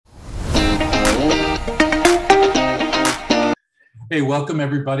Hey, welcome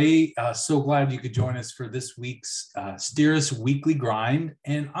everybody. So glad you could join us for this week's STEERus Weekly Grind.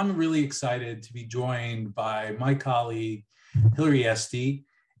 And I'm really excited to be joined by my colleague, Hillary Estey.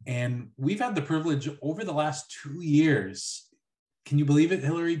 And we've had the privilege over the last 2 years, can you believe it,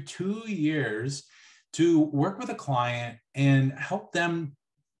 Hilary? 2 years to work with a client and help them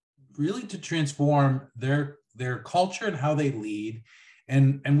really to transform their culture and how they lead.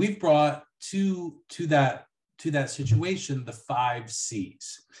 And we've brought to that situation the 5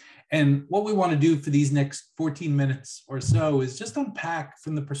 C's. And what we want to do for these next 14 minutes or so is just unpack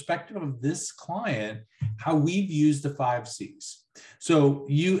from the perspective of this client how we've used the 5 C's. So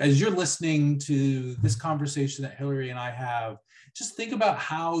as you're listening to this conversation that Hilary and I have, just think about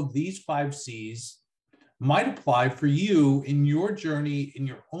how these 5 C's might apply for you in your journey, in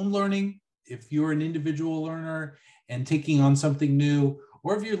your own learning, if you're an individual learner and taking on something new,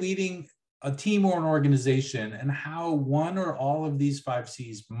 or if you're leading a team or an organization, and how one or all of these 5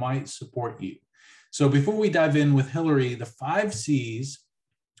 C's might support you. So before we dive in with Hilary, the 5 C's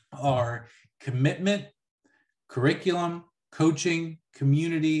are commitment, curriculum, coaching,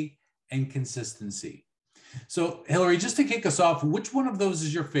 community, and consistency. So Hilary, just to kick us off, which one of those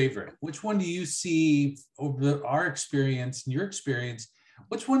is your favorite? Which one do you see over our experience and your experience?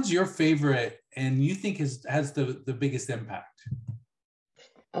 Which one's your favorite and you think has the biggest impact?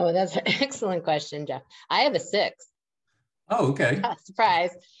 Oh, that's an excellent question, Jeff. I have a 6. Oh, okay.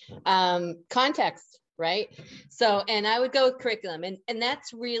 Surprise. Context, right? So, and I would go with curriculum. And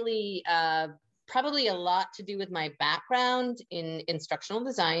that's really probably a lot to do with my background in instructional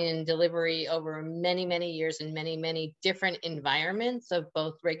design and delivery over many, many years in many, many different environments of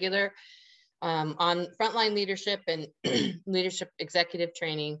both regular on frontline leadership and leadership executive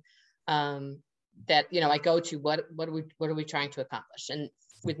training that, I go to what are we trying to accomplish? And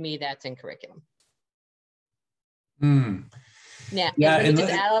with me, that's in curriculum. Now, yeah, and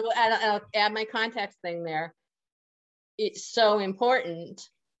I'll add my context thing there. It's so important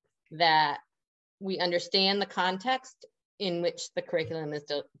that we understand the context in which the curriculum is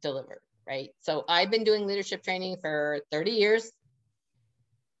delivered, right? So I've been doing leadership training for 30 years.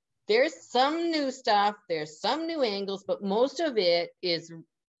 There's some new stuff, there's some new angles, but most of it is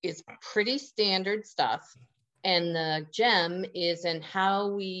pretty standard stuff. And the gem is in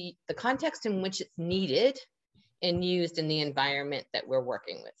the context in which it's needed and used in the environment that we're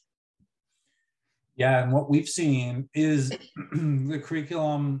working with. Yeah, and what we've seen is the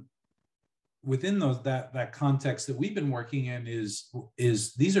curriculum within that context that we've been working in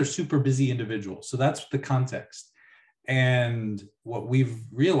is these are super busy individuals. So that's the context. And what we've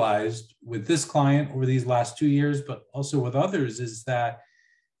realized with this client over these last 2 years, but also with others, is that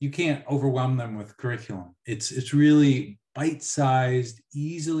you can't overwhelm them with curriculum. It's really bite-sized,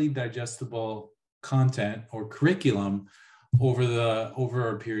 easily digestible content or curriculum over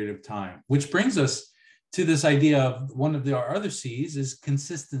a period of time, which brings us to this idea of one of our other C's is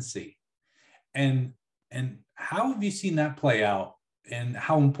consistency. And how have you seen that play out and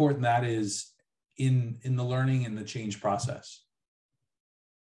how important that is in the learning and the change process?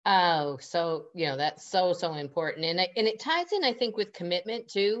 Oh, so, that's so important. And it ties in, I think, with commitment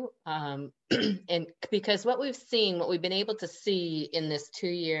too. And because what we've been able to see in this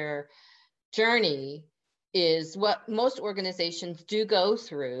 2-year journey is what most organizations do go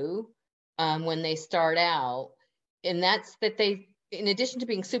through when they start out. And that's that in addition to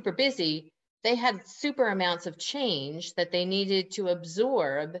being super busy, they had super amounts of change that they needed to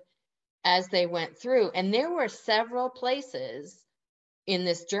absorb as they went through. And there were several places in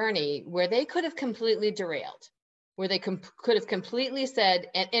this journey where they could have completely derailed, where they could have completely said,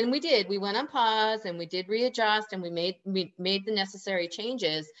 and we went on pause and we did readjust and we made the necessary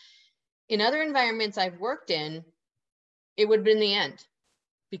changes. In other environments I've worked in, it would have been the end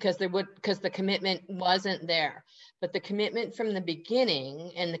because the commitment wasn't there. But the commitment from the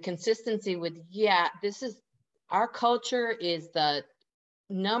beginning and the consistency with, our culture is the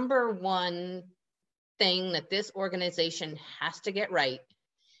number one thing that this organization has to get right,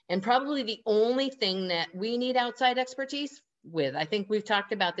 and probably the only thing that we need outside expertise with. I think we've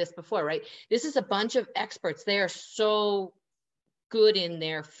talked about this before, right? This is a bunch of experts. They are so good in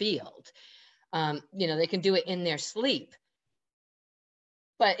their field. They can do it in their sleep.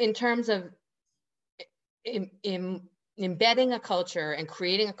 But in terms of embedding a culture and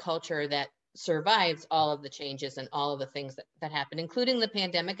creating a culture that survives all of the changes and all of the things that happened, including the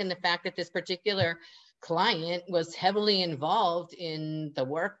pandemic and the fact that this particular client was heavily involved in the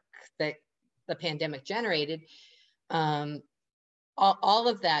work that the pandemic generated. All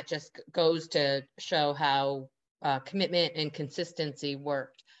of that just goes to show how commitment and consistency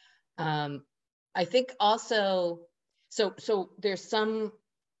worked. I think also So there's some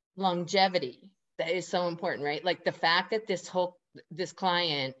longevity that is so important, right? Like the fact that this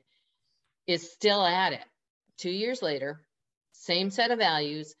client is still at it 2 years later, same set of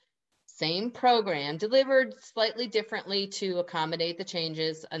values, same program, delivered slightly differently to accommodate the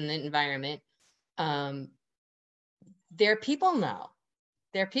changes in the environment. Their people know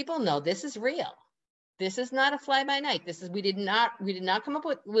this is real. This is not a fly by night. We did not come up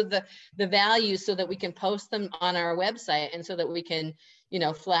with the values so that we can post them on our website and so that we can,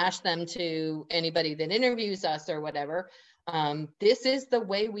 flash them to anybody that interviews us or whatever. This is the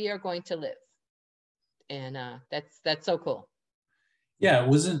way we are going to live. And that's so cool. Yeah, it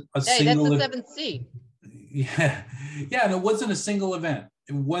wasn't a hey, single. That's the seventh C. Yeah, and it wasn't a single event.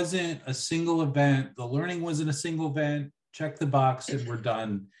 It wasn't a single event. The learning wasn't a single event. Check the box and we're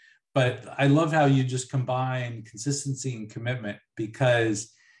done. But I love how you just combine consistency and commitment,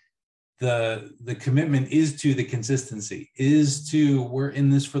 because the commitment is to the consistency, is to we're in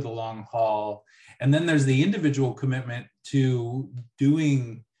this for the long haul. And then there's the individual commitment to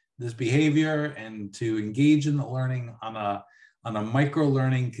doing this behavior and to engage in the learning on a micro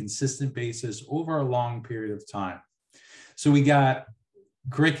learning consistent basis over a long period of time. So we got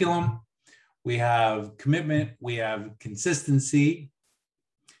curriculum, we have commitment, we have consistency,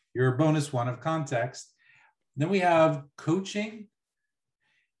 your bonus one of context. Then we have coaching.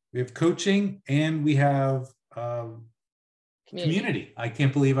 We have coaching and we have community. I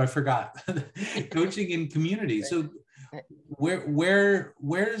can't believe I forgot coaching and community. So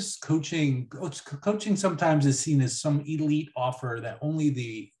where's coaching? Coaching sometimes is seen as some elite offer that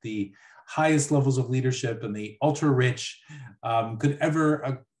only the highest levels of leadership and the ultra rich could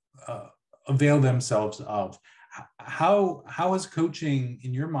ever avail themselves of. How has coaching,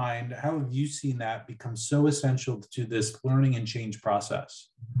 in your mind, how have you seen that become so essential to this learning and change process?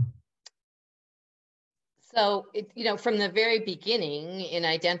 So, from the very beginning, in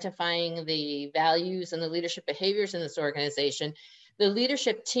identifying the values and the leadership behaviors in this organization, the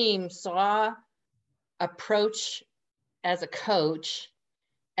leadership team saw approach as a coach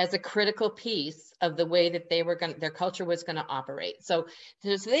as a critical piece of the way that their culture was going to operate. So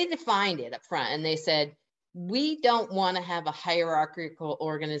they defined it up front and they said, we don't want to have a hierarchical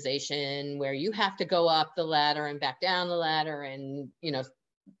organization where you have to go up the ladder and back down the ladder and,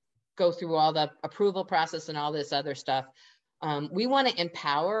 go through all the approval process and all this other stuff. We want to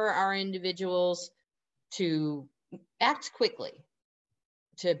empower our individuals to act quickly,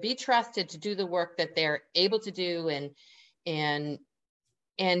 to be trusted, to do the work that they're able to do. And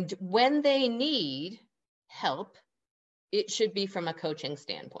when they need help, it should be from a coaching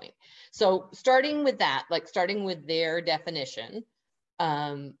standpoint. So starting with that, starting with their definition,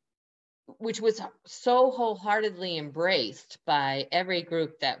 which was so wholeheartedly embraced by every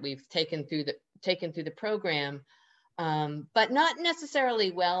group that we've taken through the program, but not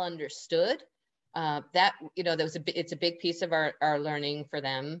necessarily well understood. It's a big piece of our learning for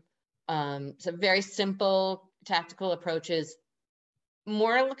them. So very simple tactical approaches,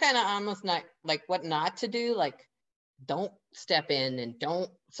 more kind of almost not like what not to do, like don't step in and don't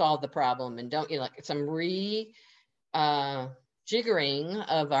solve the problem and don't, some jiggering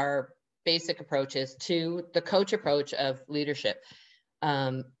of our basic approaches to the coach approach of leadership.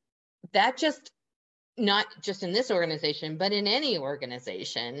 That just, not just in this organization, but in any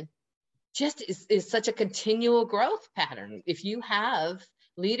organization, just is such a continual growth pattern. If you have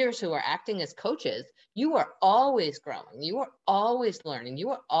leaders who are acting as coaches, you are always growing, you are always learning, you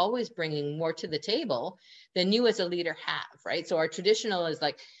are always bringing more to the table than you as a leader have, right? So our traditional is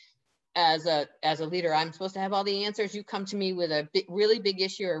like, as a leader, I'm supposed to have all the answers. You come to me with a really big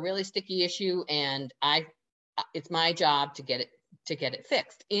issue or a really sticky issue, and it's my job to get it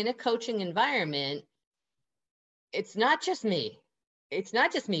fixed. In a coaching environment, it's not just me. It's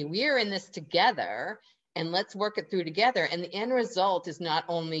not just me. We're in this together, and let's work it through together. And the end result is not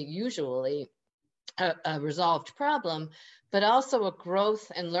only usually a resolved problem, but also a growth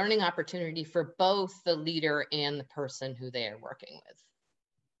and learning opportunity for both the leader and the person who they are working with.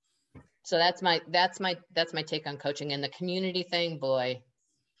 So that's my take on coaching. And the community thing, boy,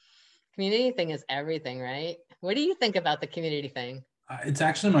 community thing is everything, right? What do you think about the community thing? It's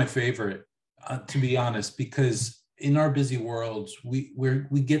actually my favorite, to be honest, because in our busy worlds,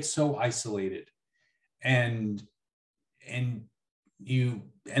 we get so isolated, and you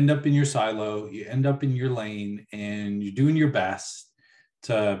end up in your silo, you end up in your lane, and you're doing your best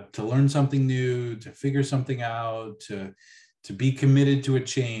to learn something new, to figure something out, to be committed to a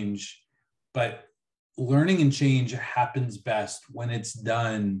change. But learning and change happens best when it's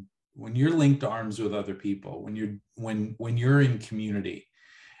done, when you're linked arms with other people, when you're in community.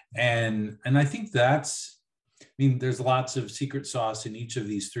 And I think that's mean, there's lots of secret sauce in each of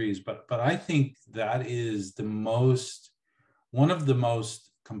these threes, but I think that is one of the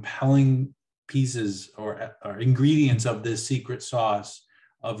most compelling pieces or ingredients of this secret sauce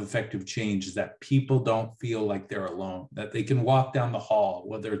of effective change, is that people don't feel like they're alone, that they can walk down the hall,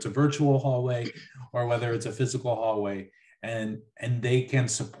 whether it's a virtual hallway or whether it's a physical hallway, and they can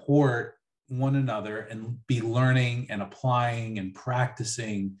support one another and be learning and applying and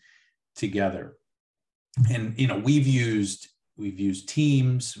practicing together. And we've used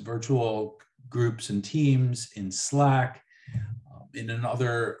Teams, virtual groups and teams in Slack, in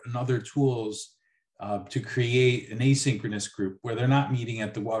other tools, to create an asynchronous group where they're not meeting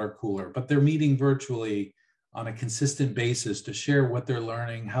at the water cooler, but they're meeting virtually on a consistent basis to share what they're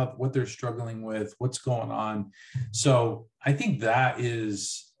learning, what they're struggling with, what's going on. So I think that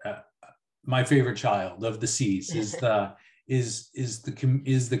is my favorite child of the C's, is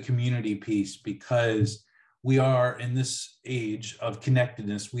the community piece, because we are in this age of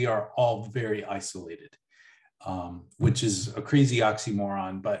connectedness, we are all very isolated. Which is a crazy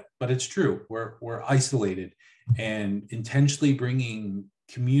oxymoron, but it's true. We're isolated, and intentionally bringing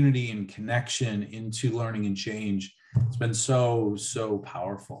community and connection into learning and change, it's been so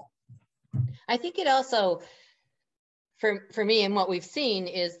powerful. I think it also, for me, and what we've seen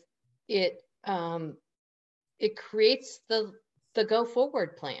is it creates the go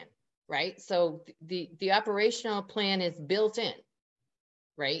forward plan, right? So the operational plan is built in.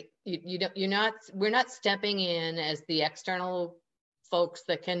 Right? We're not stepping in as the external folks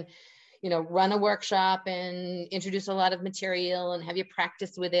that can, run a workshop and introduce a lot of material and have you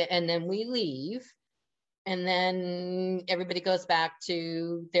practice with it. And then we leave, and then everybody goes back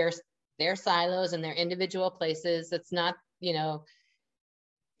to their silos and their individual places. It's not,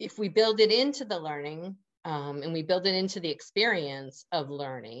 if we build it into the learning, and we build it into the experience of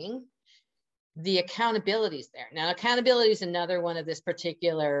learning, the accountability is there. Now, accountability is another one of this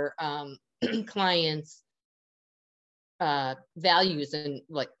particular client's values and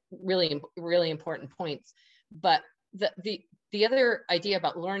like really, really important points. But the other idea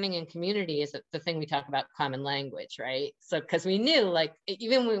about learning and community is that the thing we talk about, common language, right? So, because we knew, like,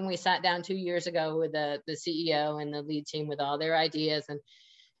 even when we sat down 2 years ago with the CEO and the lead team with all their ideas,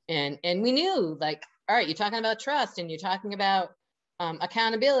 and we knew, like, all right, you're talking about trust, and you're talking about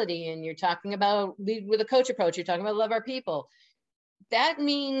accountability, and you're talking about lead with a coach approach, you're talking about love our people. That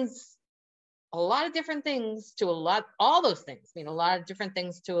means a lot of different things to all those things mean a lot of different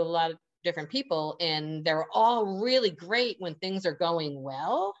things to a lot of different people. And they're all really great when things are going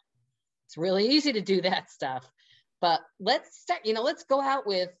well. It's really easy to do that stuff. But let's go out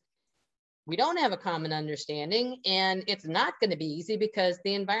with, we don't have a common understanding, and it's not going to be easy because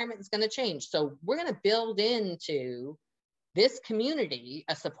the environment is going to change. So we're going to build into this community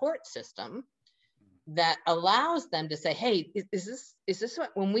a support system that allows them to say, hey, is this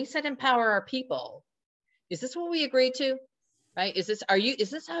what, when we said empower our people, is this what we agreed to, right? Is this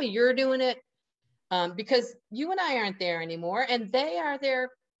how you're doing it? Because you and I aren't there anymore, and they are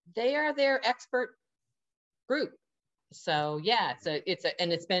their expert group. So yeah,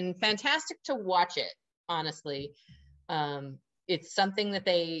 and it's been fantastic to watch it, honestly. It's something that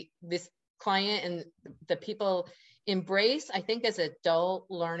this client and the people embrace, I think, as adult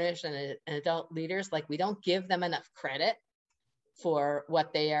learners and adult leaders. Like, we don't give them enough credit for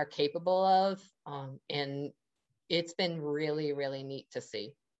what they are capable of. And it's been really, really neat to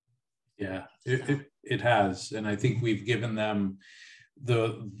see. Yeah, it has. And I think we've given them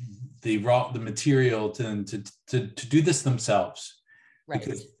the material to do this themselves. Right.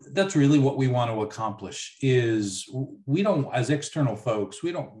 Because that's really what we want to accomplish. Is we don't, as external folks,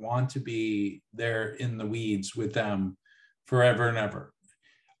 we don't want to be there in the weeds with them forever and ever.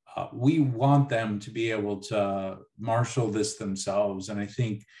 We want them to be able to marshal this themselves. And I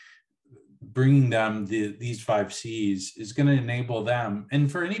think bringing them these 5 C's is going to enable them, and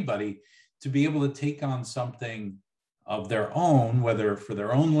for anybody, to be able to take on something of their own, whether for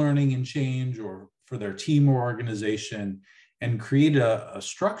their own learning and change or for their team or organization, and create a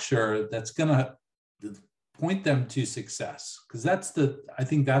structure that's going to point them to success. Because I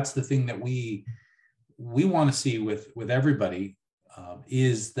think that's the thing that we want to see with everybody,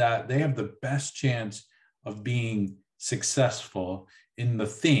 is that they have the best chance of being successful in the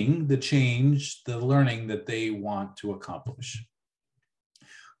thing, the change, the learning that they want to accomplish.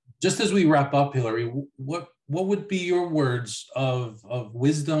 Just as we wrap up, Hilary, what would be your words of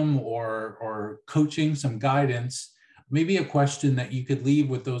wisdom or coaching, some guidance, maybe a question that you could leave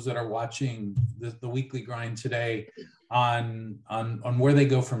with those that are watching the weekly grind today on where they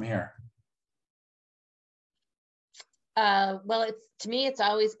go from here? Well, to me, it's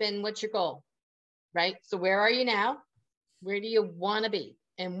always been, what's your goal? right? So where are you now? Where do you want to be?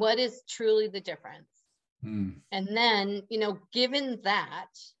 And what is truly the difference? And then, you know, given that,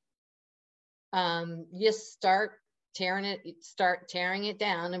 you start tearing it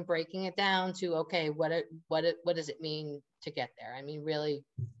down and breaking it down to, okay, what does it mean to get there? I mean, really,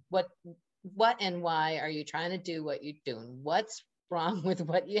 what and why are you trying to do what you're doing? What's wrong with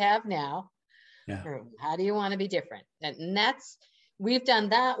what you have now? Yeah. Or how do you want to be different? And we've done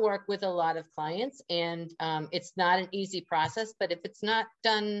that work with a lot of clients, and it's not an easy process, but if it's not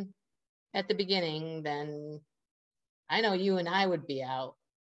done at the beginning, then I know you and I would be out,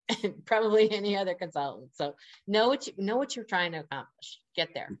 and probably any other consultant. So know what you're trying to accomplish.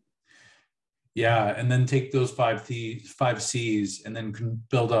 Get there. Yeah, and then take those five C's, and then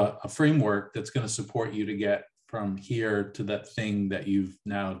build a framework that's going to support you to get from here to that thing that you've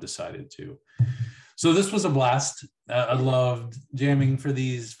now decided to. So this was a blast. I loved jamming for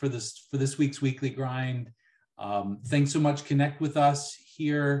this week's weekly grind. Thanks so much. Connect with us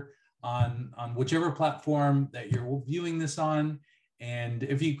here on whichever platform that you're viewing this on. And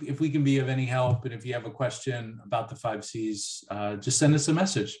if we can be of any help, and if you have a question about the 5 C's, just send us a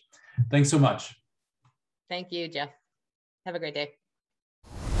message. Thanks so much. Thank you, Jeff. Have a great day.